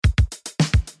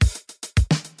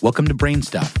Welcome to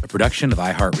Brainstuff, a production of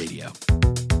iHeartRadio.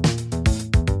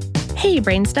 Hey,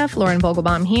 Brainstuff, Lauren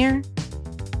Vogelbaum here.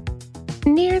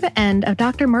 Near the end of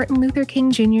Dr. Martin Luther King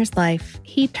Jr.'s life,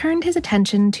 he turned his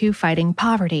attention to fighting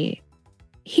poverty.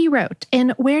 He wrote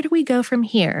in Where Do We Go From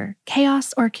Here?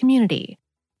 Chaos or Community?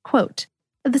 Quote,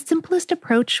 "The simplest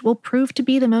approach will prove to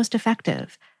be the most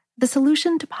effective. The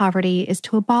solution to poverty is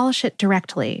to abolish it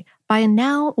directly by a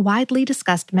now widely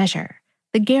discussed measure,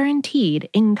 the guaranteed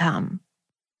income."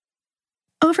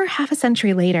 Over half a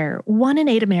century later, 1 in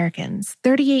 8 Americans,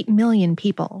 38 million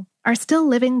people, are still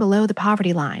living below the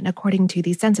poverty line, according to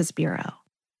the Census Bureau.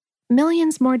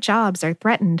 Millions more jobs are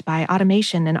threatened by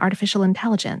automation and artificial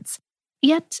intelligence.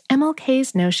 Yet,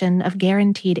 MLK's notion of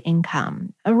guaranteed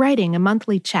income, writing a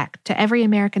monthly check to every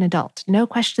American adult, no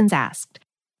questions asked,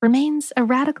 remains a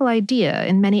radical idea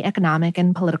in many economic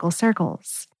and political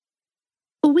circles.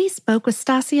 We spoke with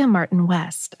Stasia Martin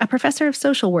West, a professor of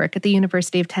social work at the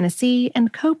University of Tennessee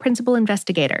and co-principal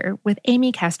investigator with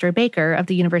Amy Castro Baker of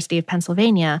the University of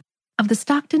Pennsylvania of the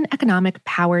Stockton Economic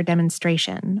Power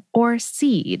Demonstration, or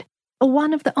SEED,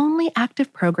 one of the only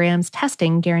active programs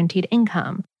testing guaranteed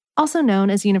income, also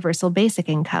known as Universal Basic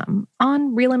Income,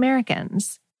 on real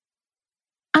Americans.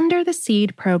 Under the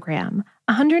SEED program,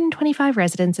 125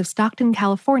 residents of Stockton,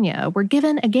 California were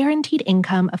given a guaranteed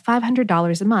income of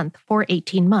 $500 a month for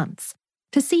 18 months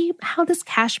to see how this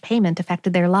cash payment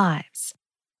affected their lives.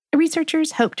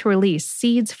 Researchers hope to release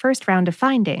SEED's first round of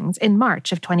findings in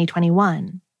March of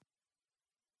 2021.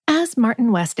 As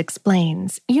Martin West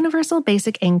explains, Universal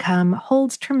Basic Income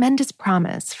holds tremendous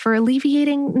promise for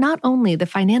alleviating not only the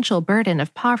financial burden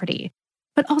of poverty,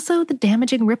 but also the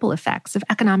damaging ripple effects of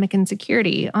economic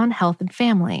insecurity on health and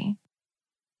family.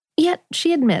 Yet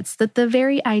she admits that the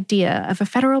very idea of a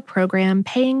federal program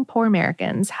paying poor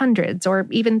Americans hundreds or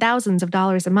even thousands of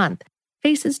dollars a month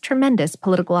faces tremendous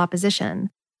political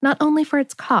opposition, not only for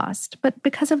its cost, but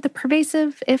because of the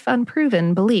pervasive, if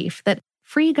unproven, belief that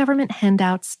free government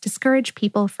handouts discourage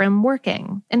people from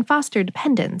working and foster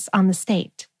dependence on the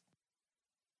state.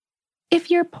 If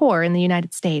you're poor in the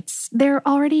United States, there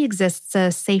already exists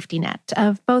a safety net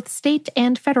of both state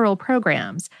and federal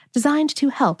programs designed to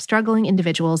help struggling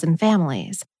individuals and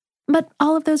families. But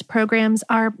all of those programs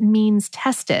are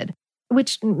means-tested,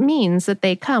 which means that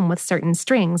they come with certain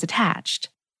strings attached.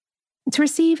 To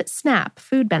receive SNAP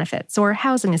food benefits or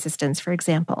housing assistance, for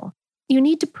example, you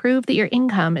need to prove that your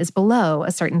income is below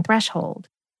a certain threshold.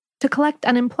 To collect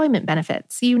unemployment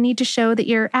benefits, you need to show that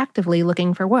you're actively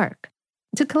looking for work.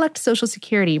 To collect Social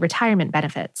Security retirement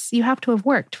benefits, you have to have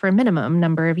worked for a minimum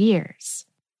number of years.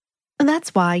 And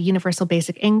that's why Universal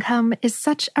Basic Income is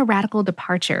such a radical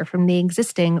departure from the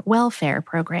existing welfare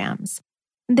programs.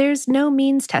 There's no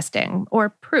means testing or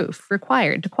proof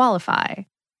required to qualify.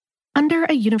 Under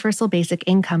a Universal Basic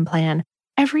Income plan,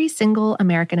 every single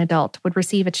American adult would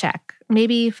receive a check,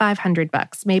 maybe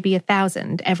 $500, maybe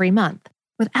 $1,000 every month,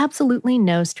 with absolutely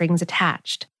no strings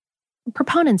attached.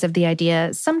 Proponents of the idea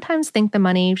sometimes think the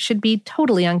money should be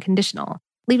totally unconditional,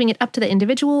 leaving it up to the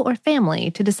individual or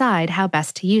family to decide how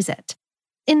best to use it.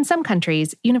 In some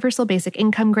countries, Universal Basic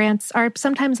Income grants are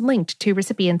sometimes linked to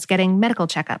recipients getting medical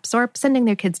checkups or sending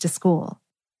their kids to school.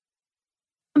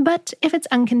 But if it's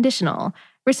unconditional,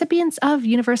 recipients of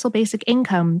Universal Basic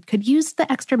Income could use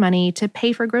the extra money to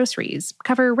pay for groceries,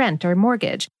 cover rent or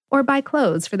mortgage, or buy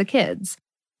clothes for the kids.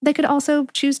 They could also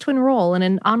choose to enroll in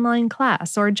an online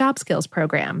class or job skills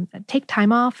program, take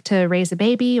time off to raise a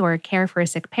baby or care for a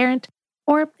sick parent,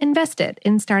 or invest it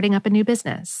in starting up a new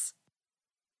business.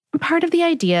 Part of the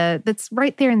idea that's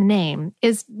right there in the name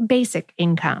is basic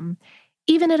income.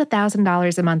 Even at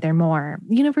 $1,000 a month or more,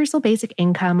 Universal Basic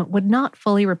Income would not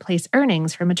fully replace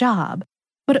earnings from a job,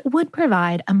 but it would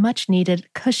provide a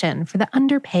much-needed cushion for the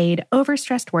underpaid,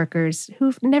 overstressed workers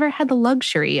who've never had the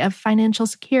luxury of financial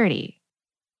security.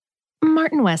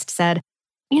 Martin West said,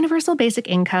 Universal Basic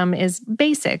Income is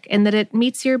basic in that it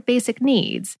meets your basic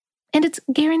needs, and it's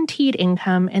guaranteed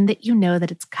income in that you know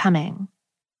that it's coming.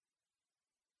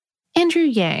 Andrew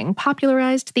Yang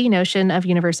popularized the notion of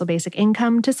Universal Basic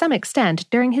Income to some extent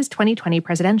during his 2020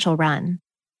 presidential run.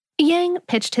 Yang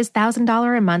pitched his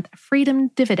 $1,000 a month Freedom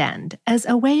Dividend as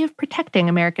a way of protecting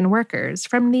American workers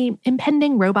from the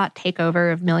impending robot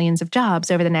takeover of millions of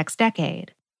jobs over the next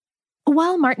decade.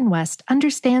 While Martin West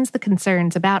understands the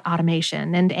concerns about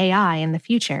automation and AI in the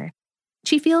future,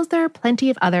 she feels there are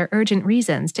plenty of other urgent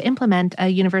reasons to implement a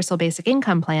Universal Basic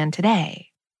Income plan today.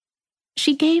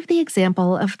 She gave the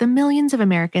example of the millions of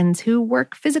Americans who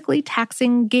work physically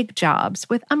taxing gig jobs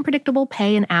with unpredictable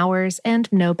pay and hours and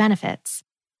no benefits.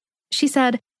 She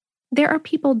said, "There are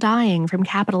people dying from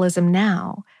capitalism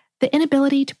now. The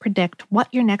inability to predict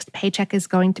what your next paycheck is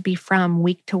going to be from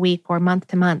week to week or month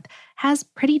to month has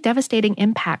pretty devastating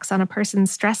impacts on a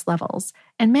person's stress levels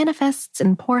and manifests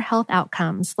in poor health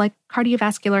outcomes like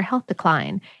cardiovascular health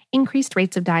decline, increased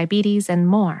rates of diabetes, and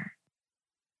more.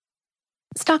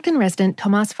 Stockton resident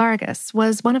Tomas Vargas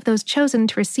was one of those chosen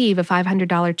to receive a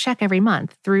 $500 check every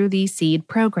month through the SEED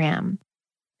program.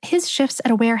 His shifts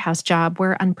at a warehouse job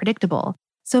were unpredictable,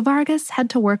 so Vargas had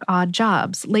to work odd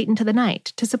jobs late into the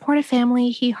night to support a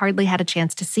family he hardly had a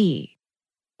chance to see.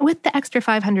 With the extra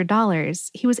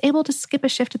 $500, he was able to skip a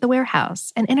shift at the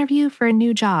warehouse and interview for a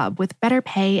new job with better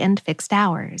pay and fixed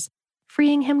hours,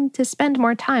 freeing him to spend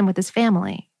more time with his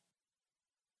family.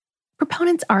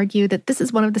 Proponents argue that this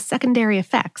is one of the secondary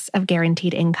effects of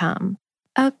guaranteed income.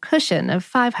 A cushion of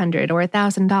 $500 or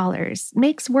 $1,000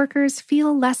 makes workers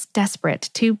feel less desperate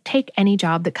to take any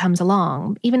job that comes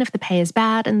along, even if the pay is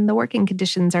bad and the working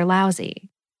conditions are lousy.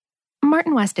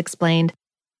 Martin West explained,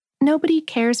 "Nobody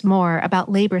cares more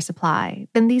about labor supply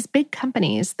than these big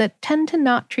companies that tend to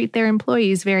not treat their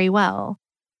employees very well.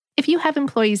 If you have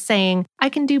employees saying, 'I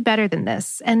can do better than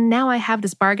this, and now I have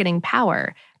this bargaining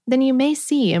power,' then you may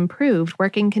see improved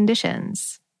working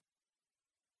conditions."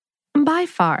 By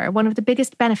far, one of the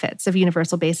biggest benefits of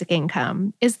universal basic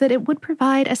income is that it would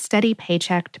provide a steady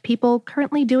paycheck to people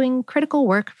currently doing critical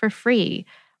work for free,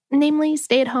 namely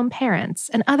stay-at-home parents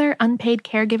and other unpaid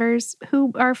caregivers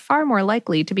who are far more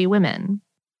likely to be women.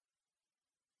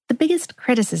 The biggest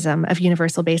criticism of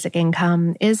universal basic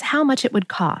income is how much it would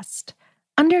cost.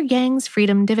 Under Yang's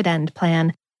Freedom Dividend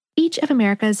Plan, each of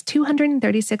America's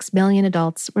 236 million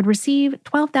adults would receive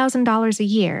 $12,000 a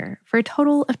year for a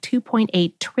total of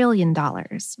 $2.8 trillion,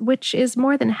 which is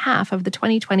more than half of the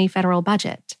 2020 federal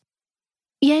budget.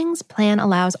 Yang's plan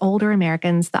allows older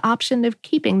Americans the option of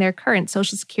keeping their current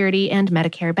Social Security and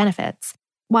Medicare benefits,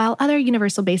 while other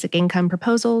universal basic income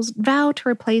proposals vow to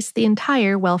replace the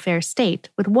entire welfare state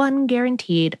with one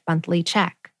guaranteed monthly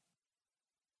check.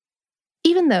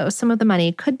 Even though some of the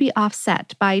money could be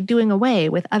offset by doing away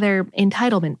with other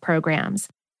entitlement programs,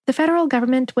 the federal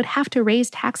government would have to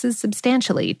raise taxes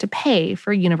substantially to pay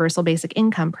for a universal basic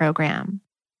income program.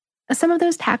 Some of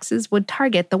those taxes would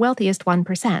target the wealthiest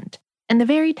 1% and the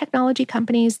very technology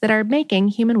companies that are making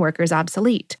human workers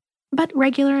obsolete, but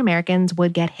regular Americans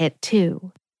would get hit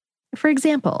too. For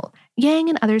example, Yang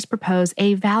and others propose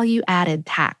a value-added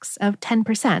tax of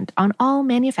 10% on all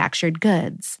manufactured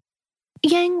goods.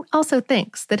 Yang also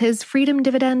thinks that his freedom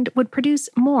dividend would produce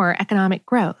more economic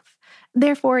growth,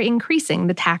 therefore increasing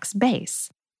the tax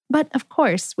base. But of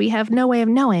course, we have no way of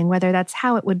knowing whether that's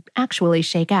how it would actually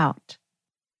shake out.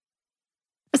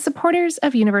 Supporters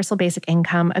of universal basic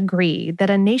income agree that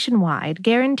a nationwide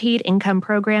guaranteed income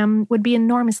program would be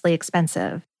enormously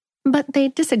expensive, but they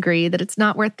disagree that it's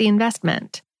not worth the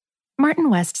investment. Martin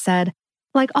West said,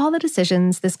 "Like all the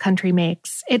decisions this country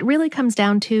makes, it really comes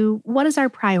down to what is our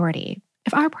priority.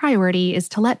 If our priority is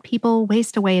to let people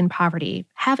waste away in poverty,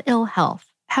 have ill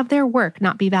health, have their work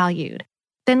not be valued,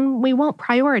 then we won't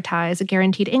prioritize a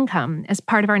guaranteed income as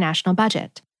part of our national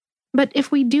budget. But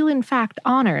if we do in fact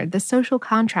honor the social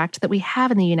contract that we have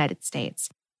in the United States,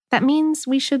 that means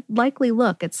we should likely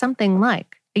look at something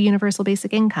like a universal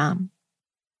basic income."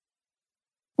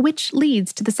 Which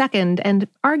leads to the second and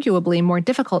arguably more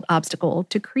difficult obstacle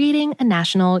to creating a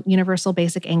national universal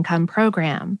basic income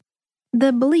program: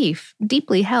 the belief,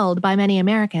 deeply held by many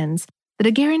Americans, that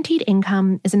a guaranteed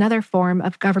income is another form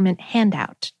of government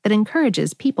handout that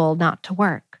encourages people not to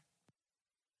work.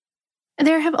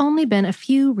 There have only been a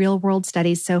few real-world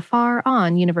studies so far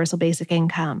on universal basic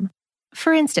income.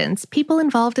 For instance, people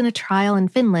involved in a trial in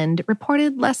Finland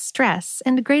reported less stress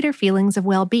and greater feelings of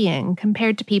well-being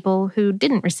compared to people who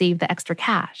didn't receive the extra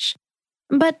cash.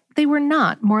 But they were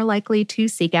not more likely to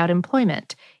seek out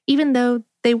employment, even though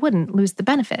they wouldn't lose the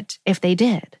benefit if they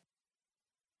did.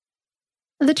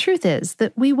 The truth is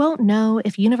that we won't know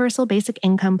if universal basic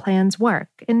income plans work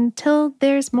until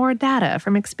there's more data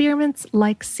from experiments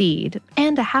like SEED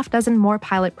and a half dozen more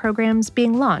pilot programs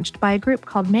being launched by a group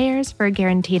called Mayors for a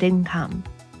Guaranteed Income.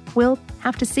 We'll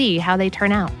have to see how they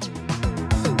turn out.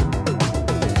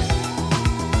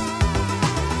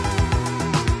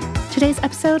 Today's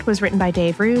episode was written by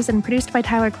Dave Roos and produced by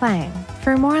Tyler Klang.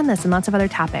 For more on this and lots of other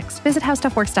topics, visit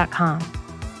howstuffworks.com.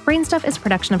 Brainstuff is a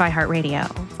production of iHeartRadio.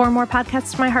 For more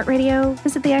podcasts from iHeartRadio,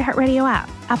 visit the iHeartRadio app,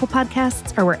 Apple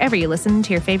Podcasts, or wherever you listen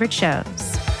to your favorite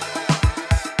shows.